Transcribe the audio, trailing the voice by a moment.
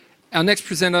Our next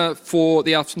presenter for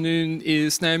the afternoon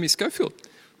is Naomi Schofield.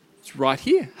 It's right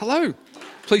here. Hello.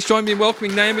 Please join me in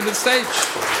welcoming Naomi to the stage.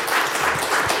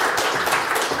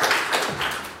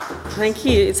 Thank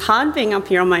you. It's hard being up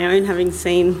here on my own, having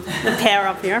seen the pair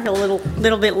up here. I feel a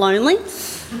little bit lonely.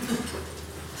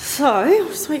 So, I'll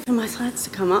just wait for my slides to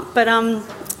come up. But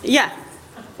yeah,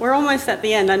 we're almost at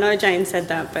the end. I know Jane said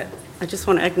that, but I just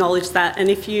want to acknowledge that. And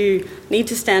if you need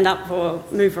to stand up or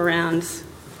move around,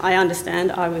 I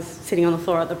understand. I was sitting on the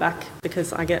floor at the back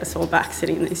because I get a sore back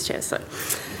sitting in these chairs. So,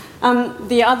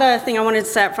 the other thing I wanted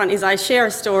to say up front is I share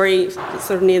a story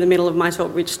sort of near the middle of my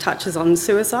talk which touches on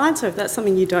suicide. So if that's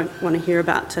something you don't want to hear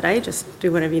about today, just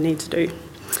do whatever you need to do.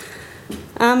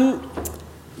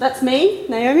 That's me,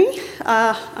 Naomi.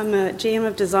 I'm a GM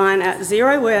of design at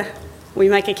Xero, where we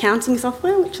make accounting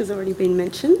software, which has already been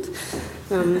mentioned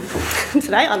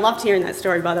today. I loved hearing that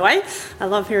story, by the way. I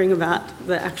love hearing about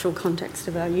the actual context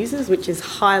of our users, which is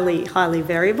highly, highly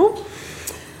variable.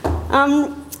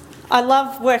 I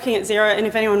love working at Xero, and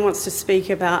if anyone wants to speak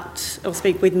about or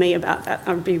speak with me about that,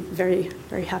 I'd be very,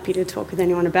 very happy to talk with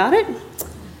anyone about it.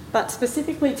 But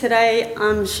specifically today,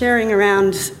 I'm sharing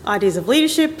around ideas of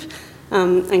leadership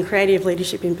and creative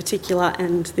leadership in particular,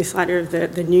 and this idea of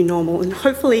the new normal. And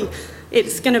hopefully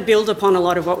it's going to build upon a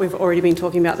lot of what we've already been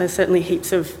talking about. There's certainly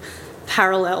heaps of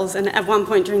parallels. And at one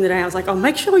point during the day, I was like, oh,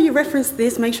 make sure you reference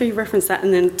this, make sure you reference that.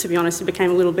 And then, to be honest, it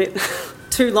became a little bit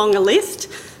too long a list.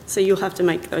 So you'll have to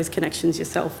make those connections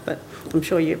yourself, but I'm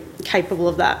sure you're capable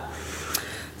of that.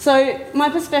 So my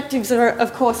perspectives are,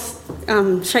 of course,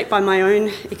 shaped by my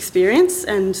own experience,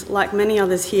 and like many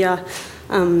others here,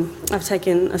 I've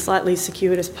taken a slightly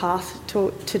circuitous path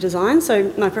to design.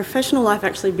 So my professional life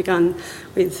actually began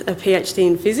with a PhD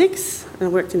in physics, and I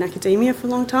worked in academia for a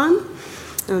long time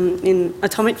in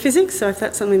atomic physics. So if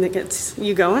that's something that gets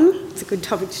you going, it's a good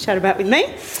topic to chat about with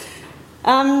me.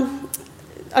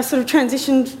 I sort of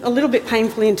transitioned a little bit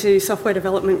painfully into software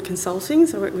development consulting.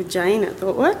 So I worked with Jane at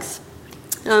ThoughtWorks.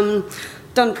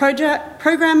 Done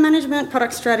program management,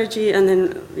 product strategy, and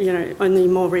then, only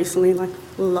more recently, like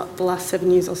the last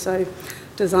 7 years or so,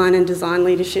 design and design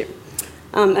leadership.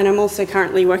 And I'm also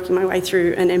currently working my way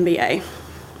through an MBA.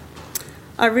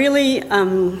 I really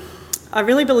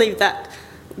believe that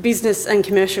business and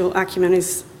commercial acumen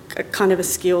is a kind of a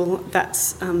skill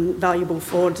that's valuable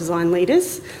for design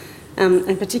leaders.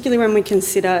 And particularly when we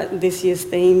consider this year's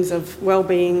themes of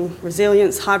well-being,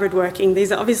 resilience, hybrid working,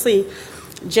 these are obviously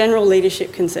general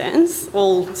leadership concerns.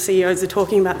 All CEOs are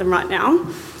talking about them right now.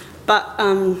 But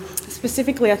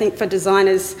specifically, I think for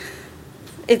designers,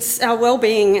 it's our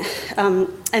well-being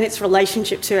and its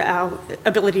relationship to our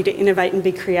ability to innovate and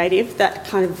be creative that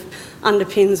kind of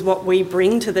underpins what we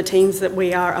bring to the teams that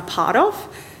we are a part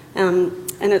of. And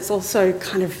it's also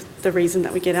kind of the reason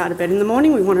that we get out of bed in the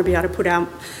morning. We want to be able to put our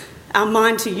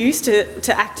mind to use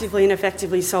to actively and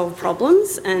effectively solve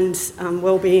problems, and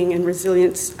well-being and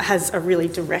resilience has a really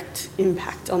direct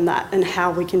impact on that and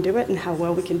how we can do it and how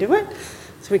well we can do it.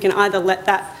 So we can either let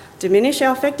that diminish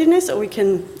our effectiveness, or we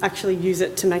can actually use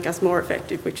it to make us more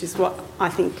effective, which is what I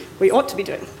think we ought to be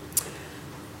doing.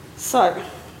 So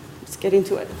let's get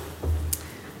into it.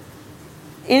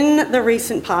 In the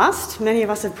recent past, many of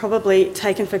us have probably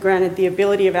taken for granted the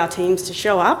ability of our teams to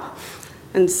show up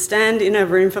and stand in a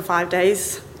room for 5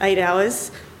 days, 8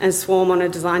 hours, and swarm on a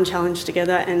design challenge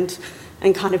together and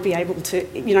kind of be able to,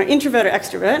 introvert or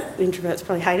extrovert. Introverts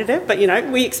probably hated it, but,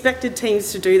 we expected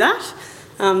teams to do that.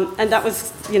 And that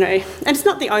was, and it's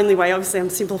not the only way, obviously I'm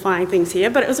simplifying things here,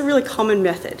 but it was a really common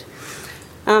method.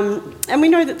 And we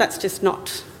know that that's just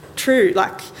not true.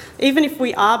 Like, even if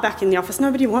we are back in the office,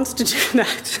 nobody wants to do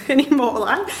that anymore.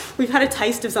 Like, we've had a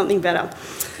taste of something better.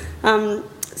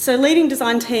 So leading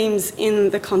design teams in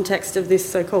the context of this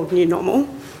so-called new normal,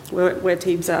 where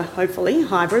teams are hopefully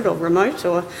hybrid or remote,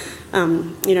 or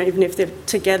even if they're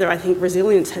together, I think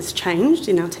resilience has changed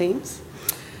in our teams,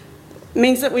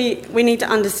 means that we need to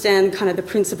understand kind of the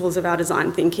principles of our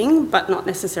design thinking, but not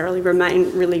necessarily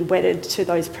remain really wedded to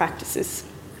those practices.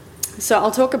 So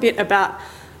I'll talk a bit about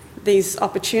these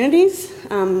opportunities.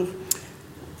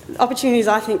 Opportunities,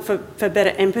 I think, for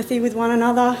better empathy with one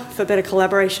another, for better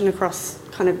collaboration across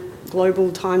kind of global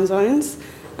time zones,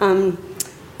 and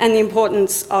the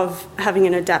importance of having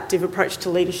an adaptive approach to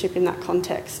leadership in that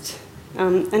context.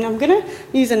 And I'm going to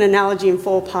use an analogy in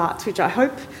 4 parts, which I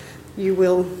hope you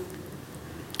will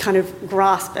kind of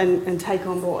grasp and take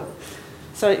on board.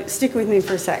 So stick with me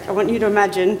for a sec. I want you to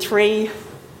imagine 3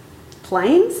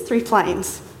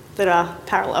 planes that are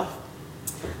parallel.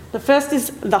 The first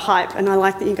is the hype, and I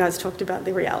like that you guys talked about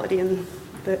the reality and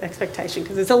the expectation,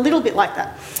 because it's a little bit like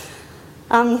that.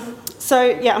 So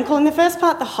yeah, I'm calling the first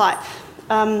part the hype.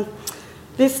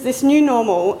 This new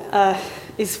normal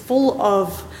is full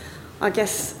of, I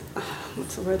guess,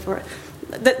 what's the word for it?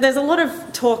 There's a lot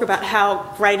of talk about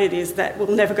how great it is that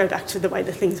we'll never go back to the way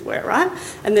the things were, right?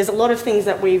 And there's a lot of things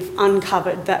that we've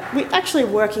uncovered that we're actually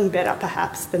working better,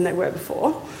 perhaps, than they were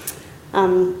before.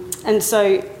 And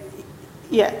so,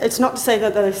 yeah, it's not to say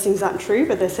that those things aren't true,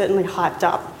 but they're certainly hyped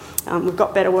up. We've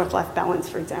got better work-life balance,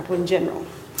 for example, in general.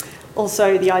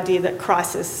 Also, the idea that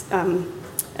crisis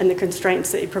and the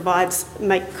constraints that it provides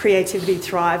make creativity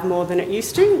thrive more than it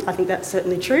used to. I think that's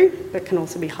certainly true, but can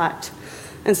also be hyped.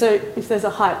 And so if there's a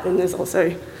hype, then there's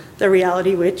also the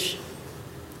reality, which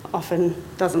often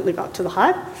doesn't live up to the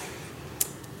hype.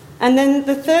 And then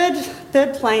the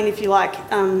third plane, if you like,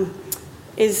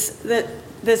 is that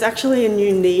there's actually a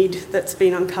new need that's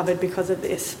been uncovered because of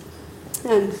this.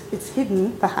 And it's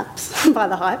hidden, perhaps, by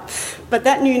the hype. But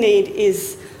that new need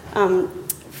is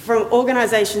from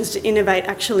organisations to innovate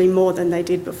actually more than they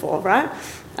did before, right?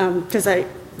 Because they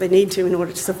need to in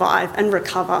order to survive and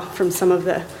recover from some of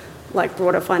the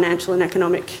broader financial and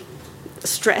economic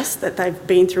stress that they've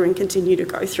been through and continue to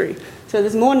go through. So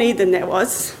there's more need than there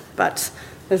was, but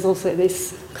there's also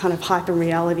this kind of hyper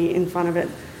reality in front of it.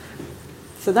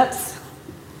 So that's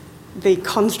the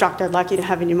construct I'd like you to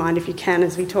have in your mind if you can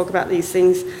as we talk about these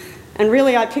things. And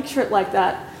really I picture it like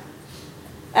that.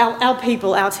 Our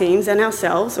people, our teams and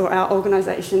ourselves or our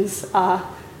organisations are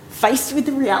faced with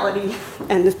the reality,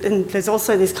 and there's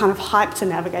also this kind of hype to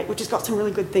navigate, which has got some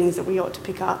really good things that we ought to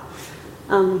pick up.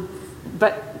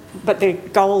 But the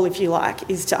goal, if you like,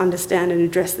 is to understand and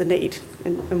address the need,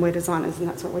 and we're designers, and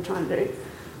that's what we're trying to do.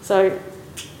 So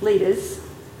leaders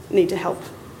need to help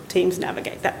teams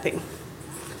navigate that thing.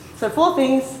 So 4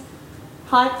 things: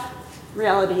 hype,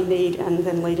 reality, need, and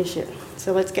then leadership.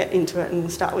 So let's get into it, and we'll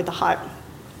start with the hype.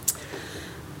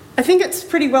 I think it's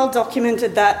pretty well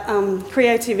documented that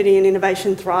creativity and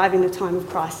innovation thrive in a time of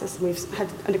crisis. We've had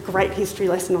a great history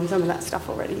lesson on some of that stuff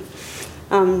already.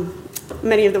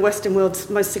 Many of the Western world's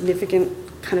most significant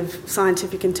kind of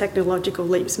scientific and technological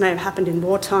leaps may have happened in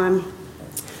wartime.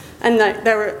 And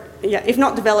they were, if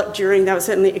not developed during, they were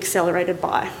certainly accelerated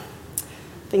by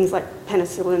things like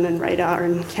penicillin and radar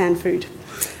and canned food.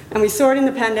 And we saw it in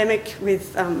the pandemic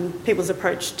with people's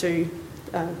approach to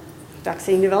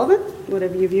vaccine development,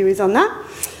 whatever your view is on that,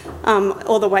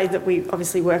 or the way that we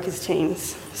obviously work as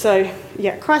teams. So,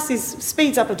 crisis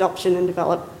speeds up adoption and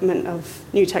development of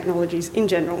new technologies in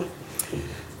general.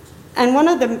 And one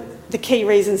of the key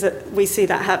reasons that we see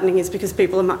that happening is because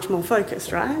people are much more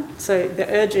focused, right? So the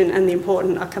urgent and the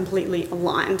important are completely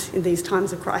aligned in these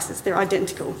times of crisis. They're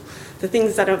identical. The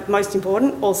things that are most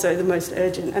important, also the most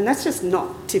urgent. And that's just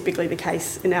not typically the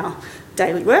case in our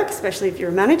daily work, especially if you're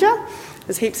a manager.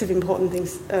 There's heaps of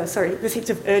there's heaps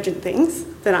of urgent things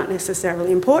that aren't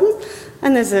necessarily important,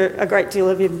 and there's a great deal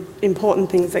of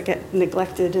important things that get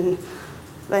neglected, and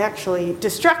they actually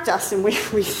distract us, and we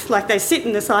they sit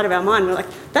in the side of our mind. We're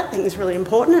like, that thing is really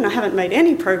important, and I haven't made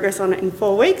any progress on it in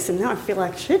 4 weeks, and now I feel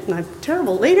like shit, and I'm a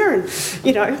terrible leader, and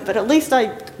but at least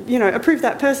I approved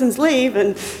that person's leave,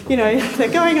 and they're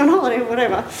going on holiday or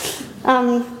whatever.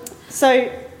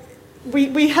 So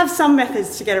we have some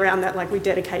methods to get around that, like we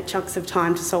dedicate chunks of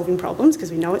time to solving problems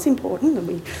because we know it's important, and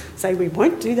we say we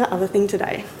won't do that other thing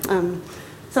today.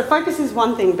 So focus is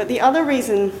one thing, but the other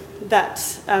reason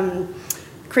that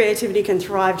creativity can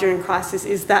thrive during crisis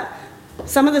is that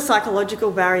some of the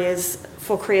psychological barriers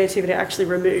for creativity are actually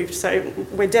removed. So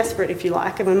we're desperate, if you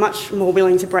like, and we're much more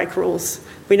willing to break rules.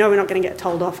 We know we're not going to get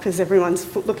told off because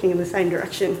everyone's looking in the same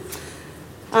direction.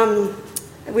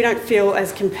 We don't feel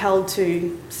as compelled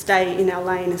to stay in our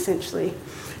lane, essentially.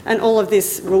 And all of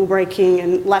this rule breaking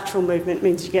and lateral movement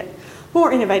means you get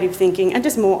more innovative thinking and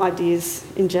just more ideas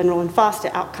in general and faster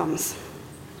outcomes.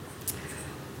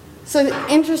 So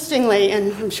interestingly,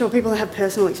 and I'm sure people have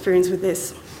personal experience with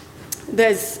this,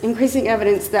 there's increasing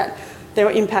evidence that there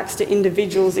were impacts to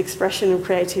individuals' expression of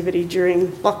creativity during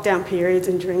lockdown periods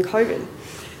and during COVID.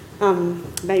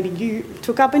 Maybe you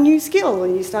took up a new skill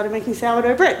and you started making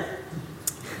sourdough bread.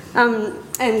 And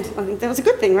I think that was a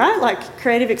good thing, right? Like,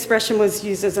 creative expression was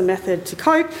used as a method to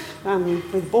cope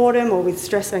with boredom or with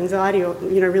stress, anxiety, or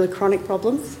really chronic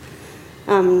problems.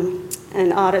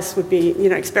 And artists would be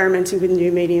experimenting with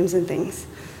new mediums and things.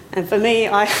 And for me,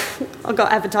 I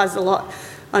got advertised a lot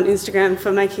on Instagram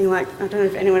for making, I don't know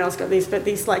if anyone else got these, but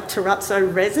these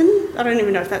terrazzo resin. I don't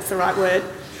even know if that's the right word.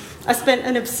 I spent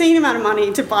an obscene amount of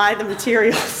money to buy the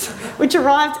materials, which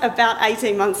arrived about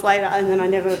 18 months later, and then I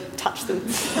never touched them.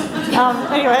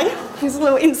 Anyway, here's a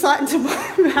little insight into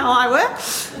how I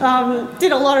work.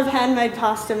 Did a lot of handmade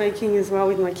pasta making as well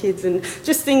with my kids, and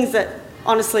just things that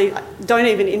honestly don't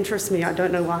even interest me. I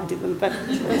don't know why I did them, but I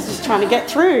was just trying to get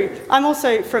through. I'm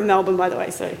also from Melbourne, by the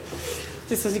way, so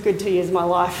this was a good 2 years of my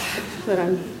life that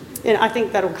I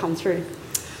think that'll come through.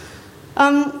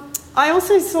 I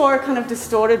also saw a kind of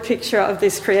distorted picture of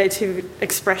this creative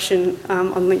expression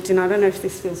on LinkedIn. I don't know if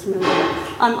this feels familiar.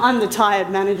 I'm the tired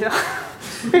manager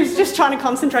who's just trying to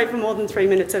concentrate for more than 3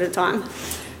 minutes at a time.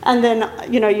 And then,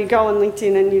 you go on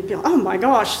LinkedIn and you'd be like, oh my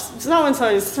gosh, so-and-so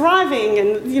is thriving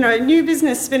and, new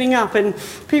business spinning up and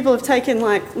people have taken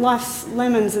like life's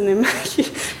lemons and they're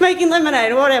making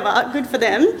lemonade or whatever. Good for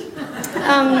them.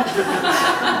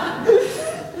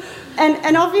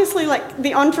 And obviously, like,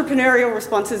 the entrepreneurial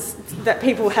responses that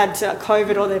people had to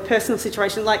COVID or their personal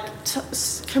situation, like,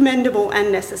 commendable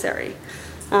and necessary.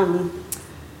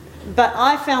 But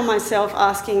I found myself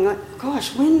asking, like,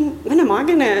 gosh, when am I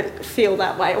going to feel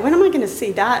that way? Or when am I going to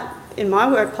see that in my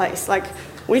workplace? Like,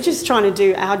 we're just trying to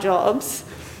do our jobs,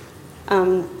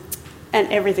 and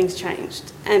everything's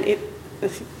changed. And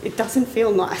it doesn't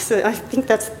feel nice. I think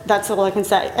that's all I can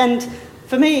say. And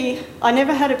for me, I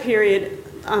never had a period...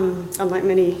 unlike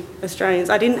many Australians,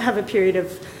 I didn't have a period of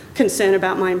concern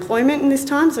about my employment in this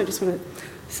time, so I just want to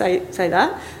say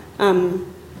that.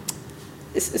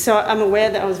 So I'm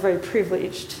aware that I was very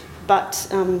privileged, but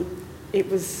it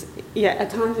was,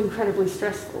 at times incredibly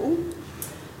stressful.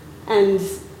 And,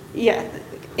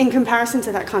 in comparison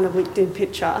to that kind of LinkedIn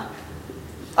picture,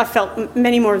 I felt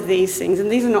many more of these things, and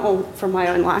these are not all from my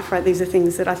own life, right? These are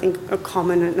things that I think are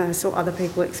common and I saw other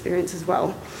people experience as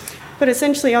well. But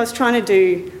essentially, I was trying to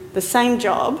do the same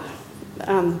job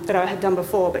that I had done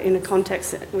before, but in a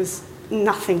context that was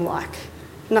nothing like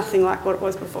what it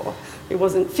was before. It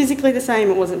wasn't physically the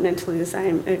same, it wasn't mentally the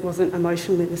same, it wasn't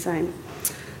emotionally the same.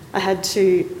 I had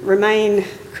to remain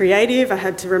creative, I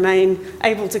had to remain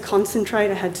able to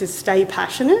concentrate, I had to stay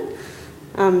passionate.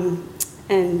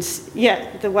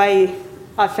 The way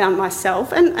I found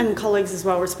myself, and colleagues as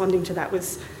well, responding to that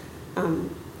was...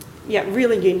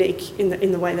 really unique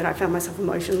in the way that I found myself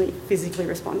emotionally, physically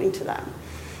responding to that.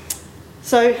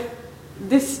 So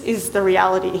this is the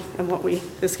reality, and what we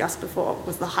discussed before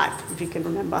was the hype, if you can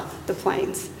remember, the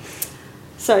planes.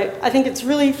 So I think it's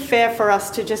really fair for us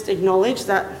to just acknowledge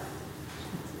that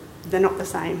they're not the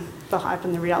same, the hype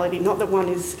and the reality. Not that one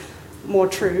is more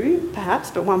true,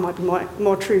 perhaps, but one might be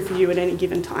more true for you at any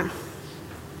given time.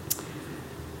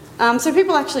 So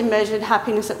people actually measured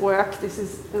happiness at work. This is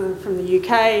from the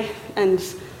UK,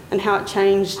 and how it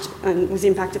changed and was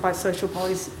impacted by social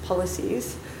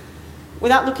policies.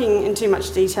 Without looking in too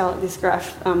much detail at this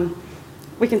graph,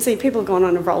 we can see people have gone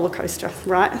on a roller coaster,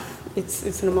 right?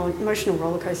 It's an emotional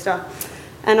roller coaster.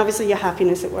 And obviously your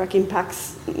happiness at work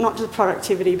impacts not just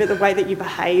productivity, but the way that you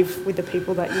behave with the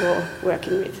people that you're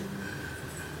working with.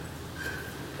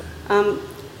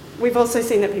 We've also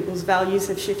seen that people's values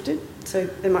have shifted, so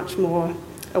they're much more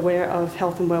aware of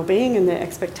health and well-being, and their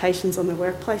expectations on the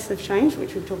workplace have changed,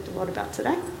 which we've talked a lot about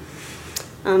today,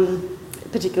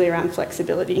 particularly around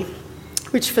flexibility,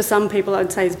 which for some people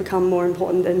I'd say has become more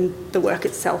important than the work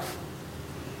itself.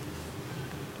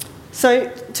 So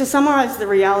to summarise the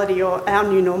reality, or our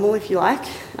new normal if you like,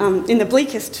 in the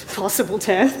bleakest possible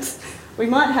terms, we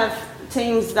might have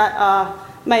teams that are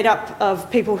made up of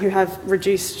people who have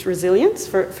reduced resilience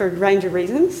for a range of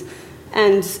reasons,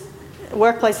 and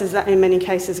workplaces that in many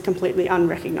cases are completely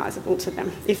unrecognisable to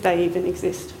them, if they even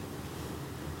exist.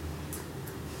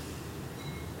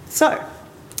 So,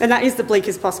 and that is the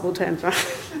bleakest possible terms, right?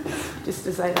 Just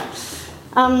to say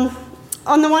that.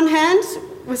 On the one hand,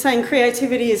 we're saying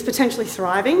creativity is potentially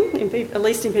thriving, at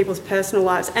least in people's personal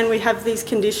lives, and we have these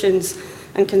conditions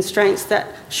and constraints that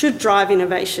should drive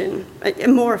innovation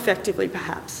more effectively,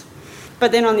 perhaps.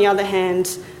 But then on the other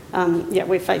hand,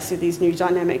 we're faced with these new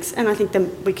dynamics, and I think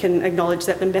we can acknowledge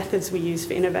that the methods we use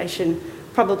for innovation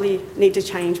probably need to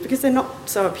change because they're not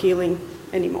so appealing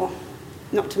anymore.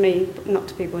 Not to me, not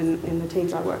to people in the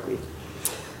teams I work with.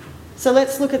 So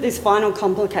let's look at this final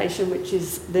complication, which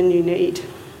is the new need.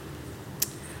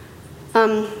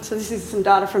 So this is some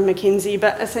data from McKinsey,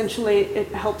 but essentially it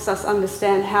helps us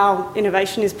understand how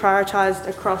innovation is prioritised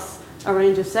across a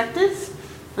range of sectors,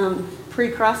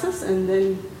 pre-crisis and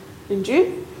then in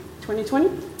June 2020.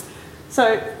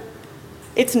 So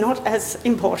it's not as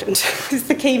important is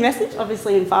the key message.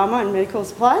 Obviously in pharma and medical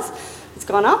supplies, it's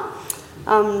gone up.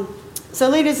 So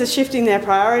leaders are shifting their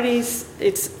priorities.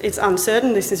 It's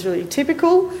uncertain. This is really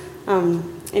typical.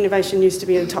 Innovation used to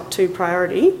be a top 2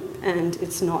 priority, and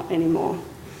it's not anymore.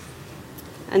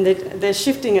 And they're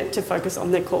shifting it to focus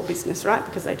on their core business, right?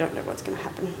 Because they don't know what's going to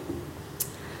happen.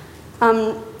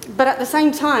 But at the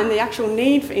same time, the actual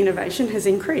need for innovation has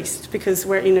increased because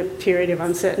we're in a period of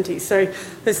uncertainty. So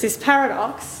there's this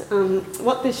paradox.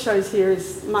 What this shows here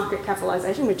is market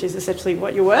capitalisation, which is essentially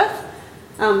what you're worth,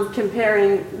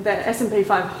 comparing the S&P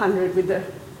 500 with the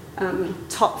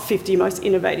top 50 most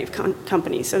innovative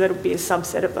companies. So that'll be a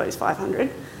subset of those 500.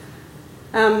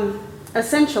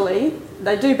 Essentially,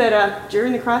 they do better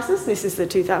during the crisis. This is the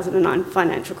 2009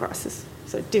 financial crisis.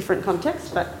 So different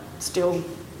context, but still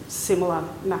similar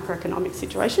macroeconomic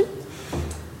situation.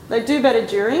 They do better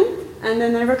during, and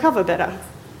then they recover better.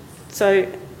 So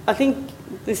I think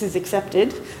this is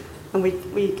accepted, and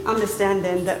we understand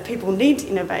then that people need to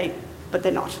innovate, but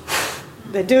they're not.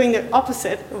 They're doing the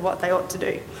opposite of what they ought to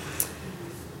do.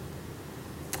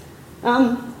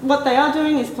 What they are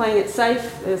doing is playing it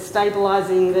safe, they're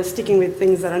stabilising, they're sticking with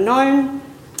things that are known,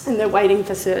 and they're waiting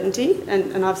for certainty,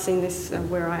 and I've seen this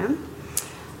where I am.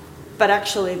 But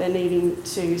actually they're needing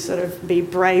to sort of be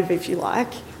brave, if you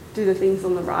like, do the things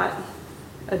on the right,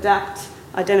 adapt,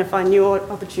 identify new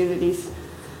opportunities,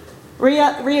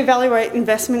 reevaluate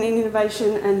investment in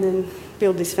innovation, and then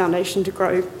build this foundation to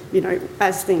grow,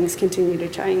 as things continue to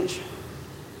change.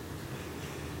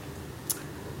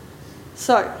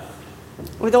 So,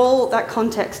 with all that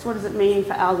context, what does it mean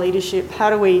for our leadership? How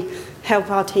do we help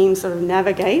our team sort of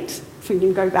navigate, if we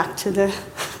can go back to the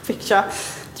picture,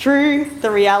 through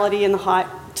the reality and the hype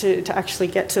to actually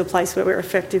get to a place where we're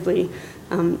effectively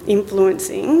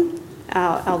influencing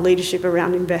our leadership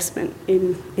around investment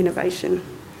in innovation?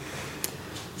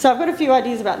 So I've got a few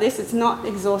ideas about this. It's not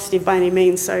exhaustive by any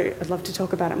means, so I'd love to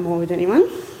talk about it more with anyone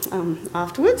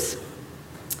afterwards.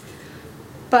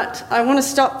 But I want to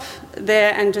stop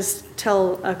there and just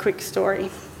tell a quick story.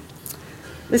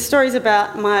 This story is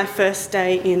about my first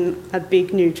day in a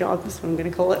big new job, that's what I'm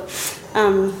going to call it,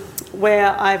 where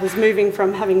I was moving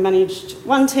from having managed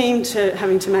one team to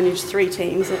having to manage 3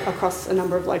 teams across a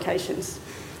number of locations.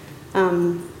 They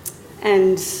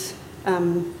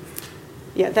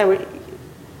were.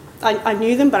 I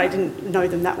knew them, but I didn't know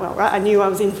them that well, right? I knew I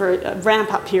was in for a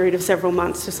ramp-up period of several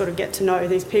months to sort of get to know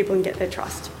these people and get their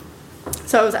trust.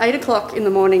 So it was 8 o'clock in the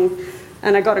morning,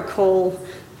 and I got a call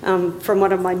from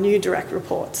one of my new direct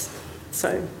reports.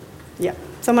 So, yeah,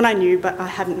 someone I knew, but I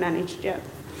hadn't managed yet.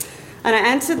 And I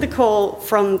answered the call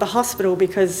from the hospital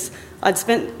because I'd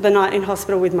spent the night in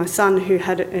hospital with my son who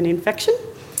had an infection,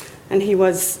 and he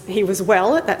was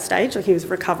well at that stage, like he was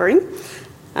recovering.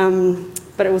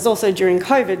 But it was also during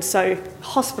COVID, so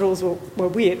hospitals were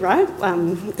weird, right?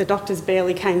 The doctors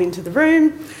barely came into the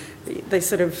room. They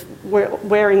sort of were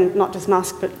wearing not just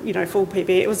masks, but full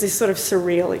PPE. It was this sort of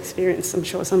surreal experience. I'm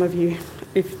sure some of you,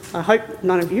 I hope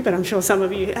none of you, but I'm sure some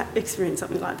of you experienced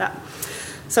something like that.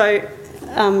 So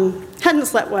hadn't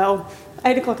slept well.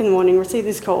 8 o'clock in the morning, received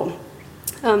this call,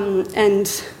 and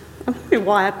I don't know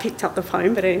why I picked up the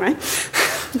phone, but anyway,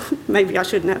 maybe I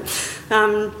shouldn't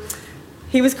have.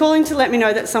 He was calling to let me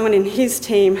know that someone in his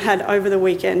team had over the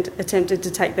weekend attempted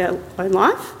to take their own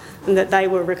life and that they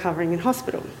were recovering in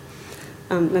hospital.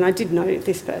 And I did know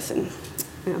this person.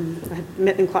 I had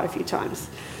met them quite a few times.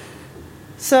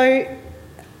 So,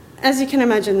 as you can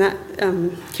imagine, that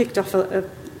kicked off a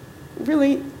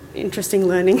really interesting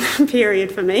learning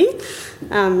period for me.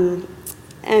 And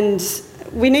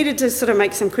we needed to sort of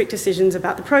make some quick decisions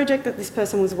about the project that this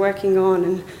person was working on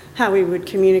and how we would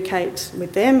communicate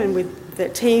with them and with their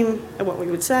team and what we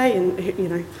would say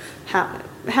and,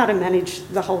 how to manage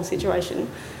the whole situation.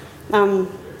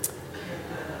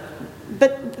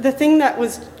 But the thing that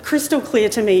was crystal clear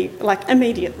to me, like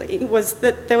immediately, was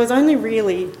that there was only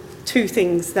really 2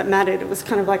 things that mattered. It was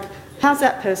kind of like, how's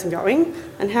that person going,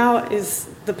 and how is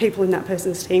the people in that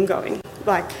person's team going?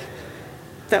 Like,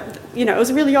 that, it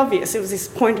was really obvious. It was this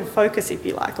point of focus, if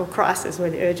you like, or crisis,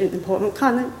 where the urgent and important,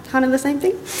 kind of the same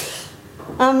thing.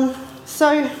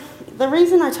 So the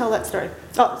reason I tell that story.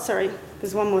 Oh, sorry.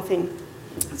 There's one more thing.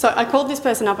 So I called this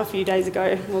person up a few days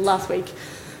ago, well, last week,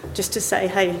 just to say,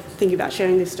 hey, thinking about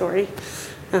sharing this story.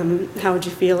 How would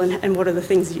you feel, and what are the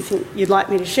things you think you'd like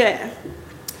me to share?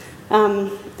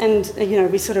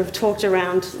 We sort of talked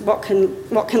around what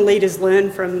can leaders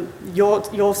learn from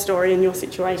your story and your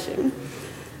situation.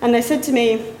 And they said to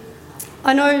me,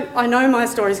 I know my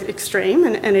story is extreme,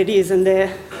 and it is, and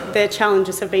their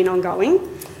challenges have been ongoing.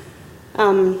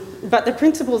 But the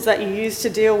principles that you use to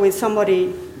deal with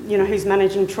somebody, who's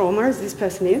managing trauma, as this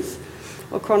person is,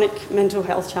 or chronic mental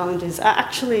health challenges, are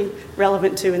actually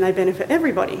relevant to, and they benefit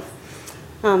everybody.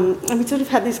 And we sort of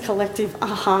had this collective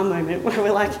aha moment where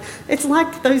we're like, it's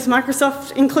like those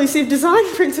Microsoft inclusive design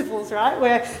principles, right?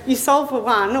 Where you solve for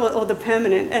one or the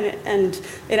permanent, and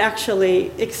it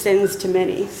actually extends to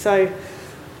many. So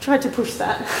tried to push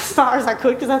that as far as I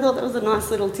could because I thought that was a nice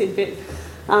little tidbit.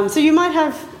 So you might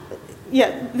have,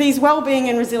 these well-being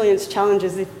and resilience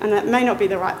challenges, and that may not be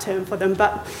the right term for them,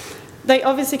 but they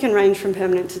obviously can range from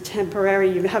permanent to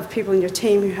temporary. You have people in your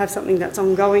team who have something that's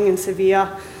ongoing and severe,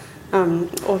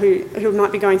 or who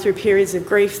might be going through periods of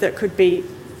grief that could be,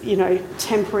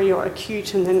 temporary or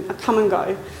acute and then come and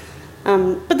go.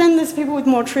 But then there's people with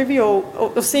more trivial,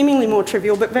 or seemingly more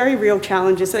trivial, but very real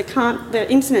challenges. Their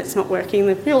internet's not working,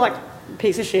 they feel like a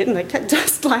piece of shit, and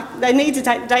they need to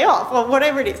take the day off, or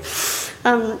whatever it is.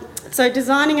 So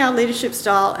designing our leadership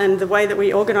style and the way that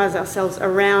we organise ourselves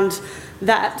around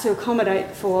that to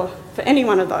accommodate for any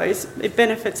one of those, it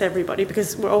benefits everybody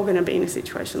because we're all going to be in a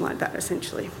situation like that,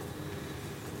 essentially.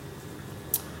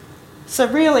 So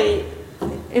really,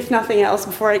 if nothing else,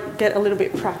 before I get a little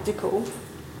bit practical,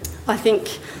 I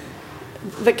think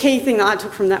the key thing that I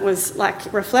took from that was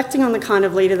reflecting on the kind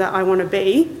of leader that I want to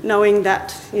be, knowing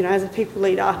that, as a people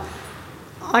leader,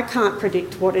 I can't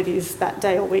predict what it is that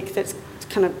day or week that's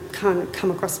kind of come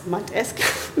across my desk.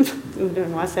 I don't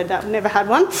know why I said that, I've never had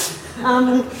one.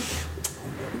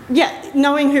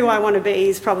 Knowing who I want to be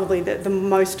is probably the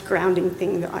most grounding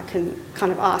thing that I can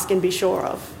kind of ask and be sure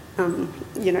of.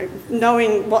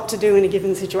 Knowing what to do in a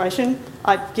given situation,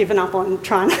 I've given up on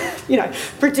trying to,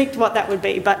 predict what that would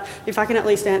be. But if I can at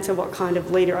least answer what kind of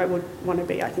leader I would want to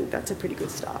be, I think that's a pretty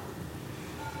good start.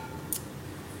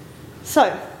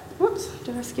 So, whoops,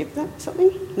 did I skip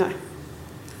something? No.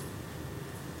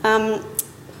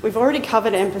 We've already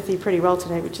covered empathy pretty well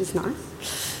today, which is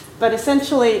nice. But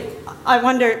essentially, I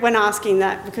wonder, when asking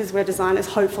that, because we're designers,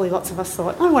 hopefully lots of us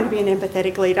thought, I want to be an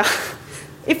empathetic leader.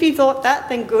 If you thought that,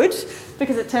 then good,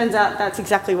 because it turns out that's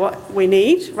exactly what we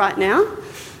need right now.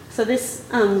 So this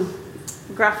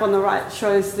graph on the right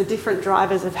shows the different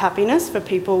drivers of happiness for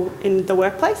people in the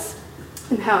workplace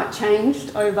and how it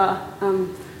changed over,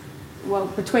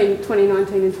 between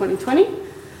 2019 and 2020.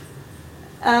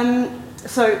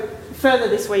 So further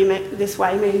this way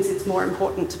means it's more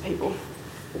important to people.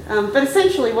 But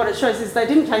essentially what it shows is they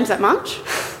didn't change that much.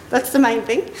 That's the main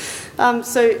thing.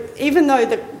 So even though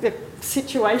the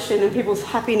situation and people's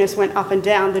happiness went up and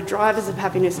down, the drivers of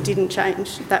happiness didn't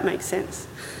change, if that makes sense.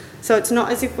 So it's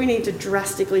not as if we need to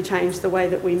drastically change the way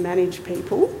that we manage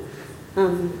people,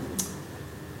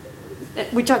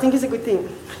 which I think is a good thing.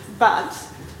 But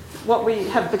what we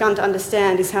have begun to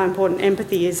understand is how important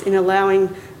empathy is in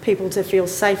allowing people to feel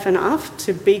safe enough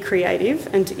to be creative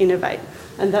and to innovate.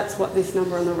 And that's what this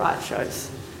number on the right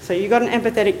shows. So you've got an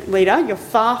empathetic leader, you're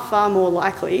far, far more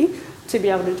likely to be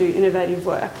able to do innovative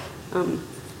work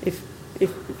if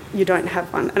you don't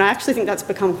have one. And I actually think that's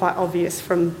become quite obvious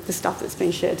from the stuff that's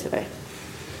been shared today.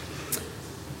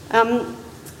 The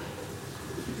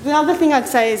other thing I'd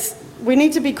say is we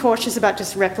need to be cautious about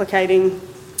just replicating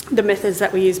the methods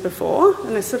that we used before.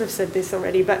 And I sort of said this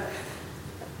already, but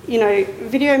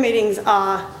video meetings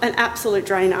are an absolute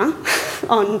drainer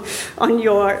on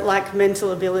your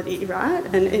mental ability, right?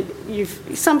 And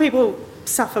some people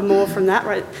suffer more from that,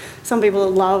 right? Some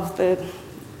people love the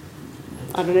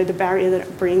barrier that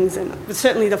it brings, and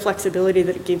certainly the flexibility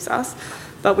that it gives us,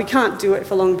 but we can't do it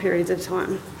for long periods of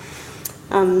time.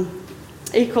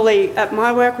 Equally, at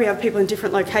my work, we have people in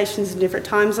different locations and different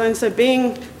time zones, so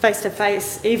being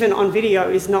face-to-face, even on video,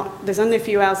 there's only a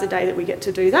few hours a day that we get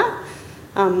to do that.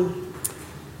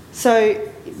 So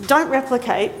don't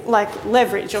replicate,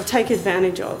 leverage or take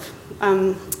advantage of.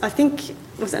 I think,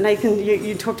 was it Nathan,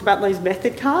 you talked about those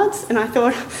method cards, and I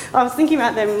was thinking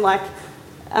about them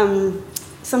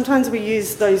sometimes we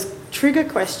use those trigger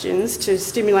questions to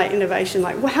stimulate innovation,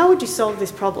 well, how would you solve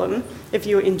this problem if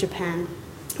you were in Japan?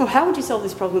 Or how would you solve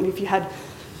this problem if you had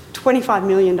 $25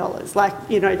 million?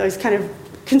 Those kind of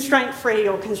constraint-free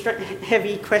or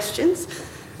constraint-heavy questions.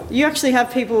 You actually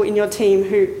have people in your team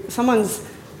who someone's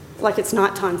it's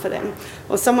nighttime for them,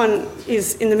 or someone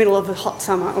is in the middle of a hot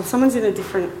summer, or someone's in a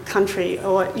different country,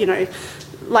 or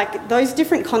those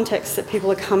different contexts that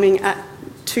people are coming at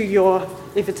to your,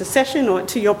 if it's a session or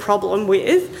to your problem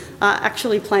with, are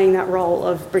actually playing that role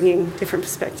of bringing different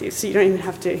perspectives. So you don't even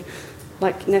have to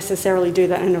necessarily do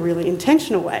that in a really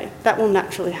intentional way. That will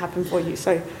naturally happen for you.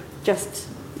 So just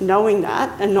knowing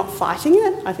that and not fighting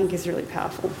it, I think is really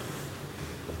powerful.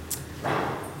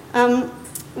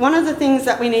 One of the things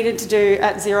that we needed to do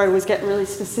at Xero was get really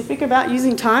specific about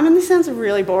using time, and this sounds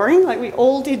really boring. We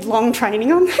all did long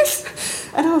training on this,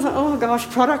 and I was like, oh gosh,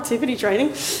 productivity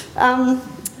training.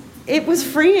 It was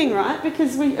freeing, right?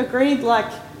 Because we agreed,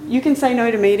 you can say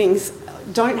no to meetings,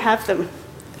 don't have them.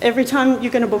 Every time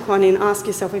you're going to book one in, ask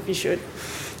yourself if you should.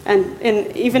 And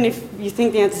even if you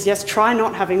think the answer is yes, try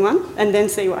not having one, and then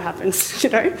see what happens,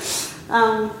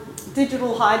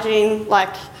 Digital hygiene,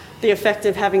 like the effect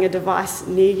of having a device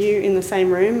near you in the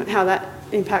same room, how that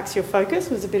impacts your focus,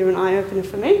 was a bit of an eye-opener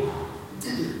for me.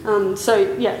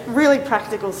 So yeah, really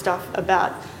practical stuff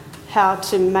about how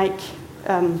to make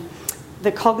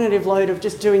the cognitive load of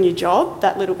just doing your job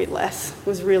that little bit less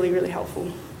was really, really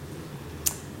helpful.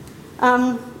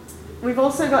 We've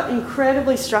also got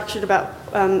incredibly structured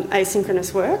about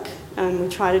asynchronous work. We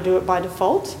try to do it by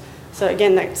default. So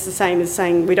again, that's the same as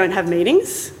saying we don't have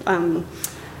meetings.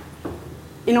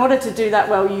 In order to do that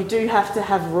well, you do have to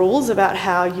have rules about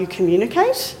how you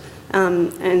communicate,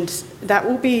 and that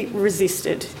will be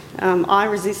resisted. I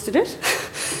resisted it,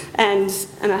 and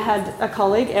I had a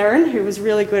colleague, Erin, who was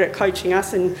really good at coaching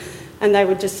us, and they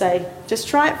would just say, just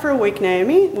try it for a week,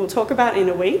 Naomi. We'll talk about it in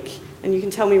a week, and you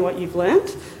can tell me what you've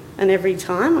learnt. And every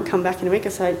time I come back in a week, I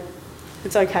say,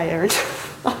 it's okay, Erin.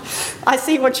 I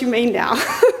see what you mean now.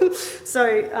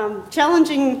 So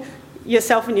challenging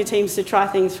yourself and your teams to try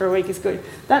things for a week is good.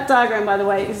 That diagram, by the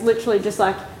way, is literally just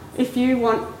like, if you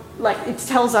want, like, it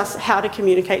tells us how to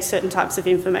communicate certain types of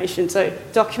information. So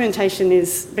documentation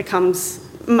becomes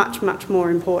much, much more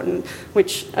important,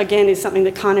 which again is something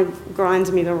that kind of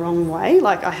grinds me the wrong way.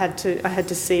 Like I had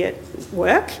to see it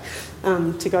work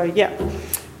to go, yeah.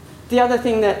 The other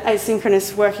thing that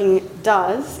asynchronous working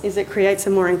does is it creates a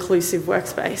more inclusive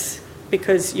workspace,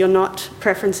 because you're not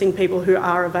preferencing people who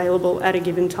are available at a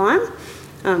given time.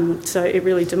 So it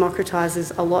really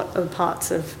democratises a lot of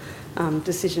parts of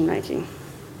decision making.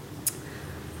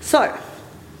 So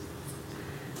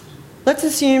let's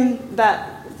assume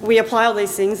that we apply all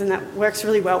these things and that works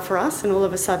really well for us, and all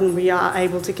of a sudden we are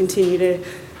able to continue to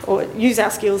or use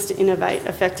our skills to innovate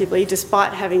effectively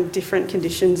despite having different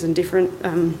conditions and different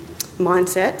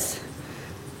mindsets.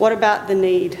 What about the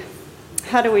need?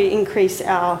 How do we increase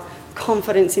our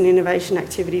confidence in innovation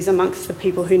activities amongst the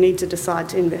people who need to decide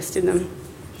to invest in them?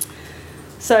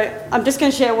 So I'm just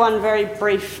going to share one very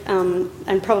brief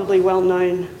and probably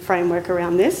well-known framework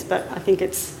around this, but I think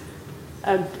it's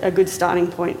a good starting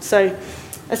point. So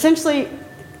essentially,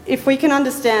 if we can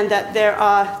understand that there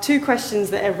are two questions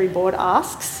that every board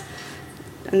asks,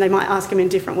 and they might ask them in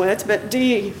different words, but do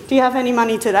you have any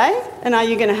money today? And are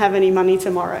you going to have any money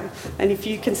tomorrow? And if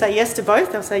you can say yes to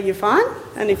both, they'll say you're fine.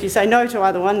 And if you say no to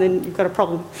either one, then you've got a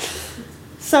problem.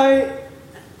 So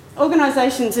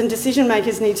organisations and decision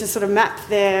makers need to sort of map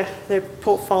their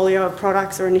portfolio of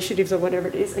products or initiatives or whatever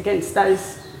it is against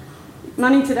those.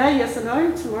 Money today, yes or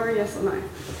no? Tomorrow, yes or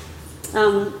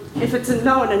no? If it's a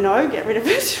no and a no, get rid of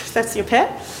it. That's your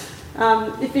pet.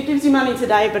 If it gives you money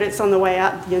today but it's on the way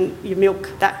out, you milk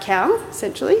that cow,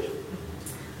 essentially.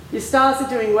 Your stars are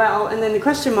doing well, and then the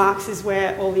question marks is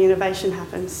where all the innovation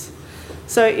happens.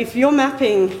 So if you're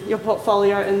mapping your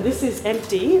portfolio and this is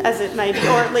empty, as it may be,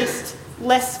 or at least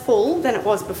less full than it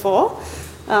was before,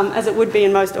 as it would be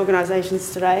in most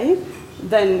organisations today,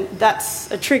 then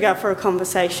that's a trigger for a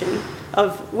conversation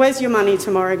of where's your money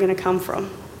tomorrow going to come from?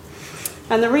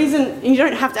 And the reason, you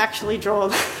don't have to actually draw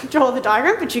the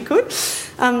diagram, but you could.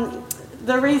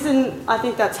 The reason I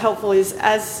think that's helpful is,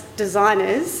 as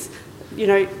designers,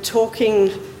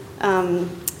 talking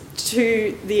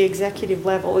to the executive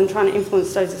level and trying to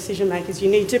influence those decision makers, you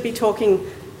need to be talking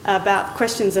about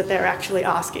questions that they're actually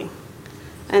asking.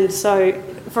 And so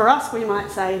for us, we might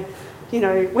say,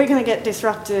 we're going to get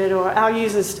disrupted, or our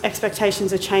users'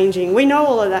 expectations are changing. We know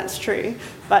all of that's true,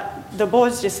 but the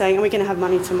board's just saying, are we going to have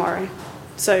money tomorrow?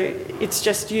 So it's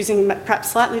just using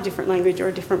perhaps slightly different language or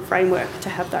a different framework to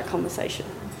have that conversation.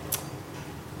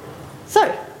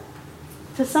 So,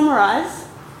 to summarise,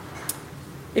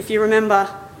 if you remember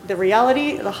the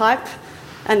reality, the hype,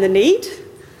 and the need,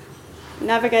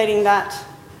 navigating that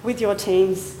with your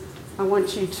teams, I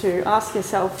want you to ask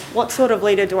yourself, what sort of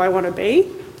leader do I want to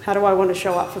be? How do I want to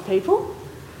show up for people?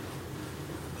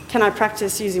 Can I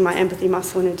practice using my empathy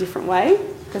muscle in a different way?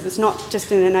 Because it's not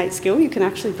just an innate skill, you can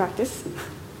actually practice.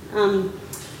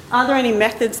 Are there any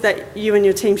methods that you and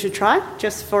your team should try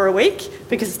just for a week?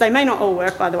 Because they may not all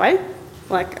work, by the way.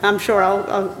 Like, I'm sure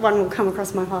one will come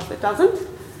across my path that doesn't.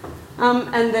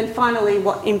 And then finally,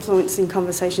 what influencing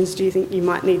conversations do you think you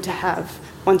might need to have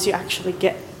once you actually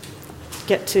get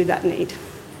to that need?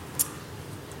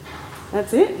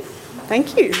 That's it.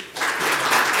 Thank you.